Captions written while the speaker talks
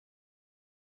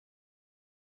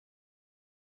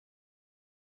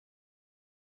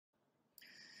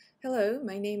Hello,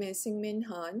 my name is Seung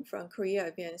Han from Korea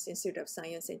Advanced Institute of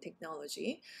Science and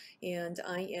Technology, and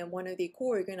I am one of the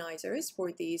co-organizers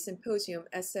for the Symposium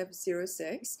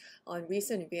SF06 on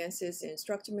recent advances in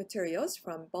structured materials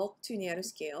from bulk to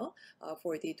nanoscale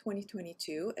for the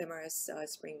 2022 MRS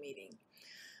Spring Meeting.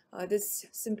 This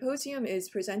symposium is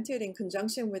presented in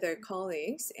conjunction with our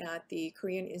colleagues at the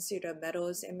Korean Institute of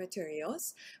Metals and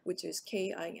Materials, which is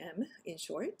KIM in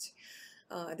short.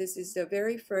 This is the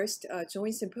very first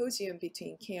joint symposium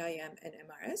between KIM and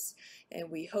MRS, and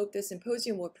we hope the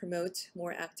symposium will promote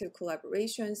more active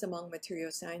collaborations among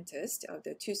material scientists of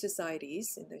the two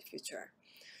societies in the future.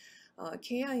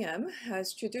 KIM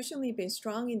has traditionally been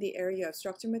strong in the area of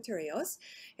structured materials,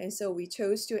 and so we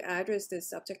chose to address this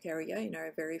subject area in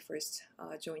our very first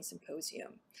joint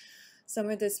symposium. Some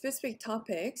of the specific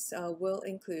topics will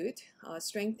include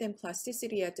strength and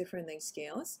plasticity at different length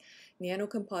scales,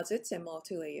 nanocomposites and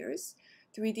multilayers,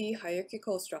 3D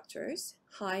hierarchical structures,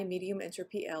 high medium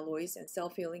entropy alloys and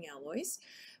self-healing alloys,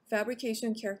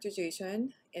 fabrication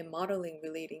characterization, and modeling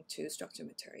relating to structured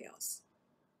materials.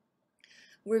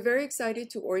 We're very excited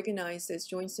to organize this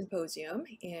joint symposium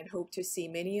and hope to see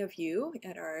many of you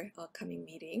at our upcoming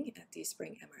meeting at the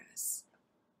Spring MRS.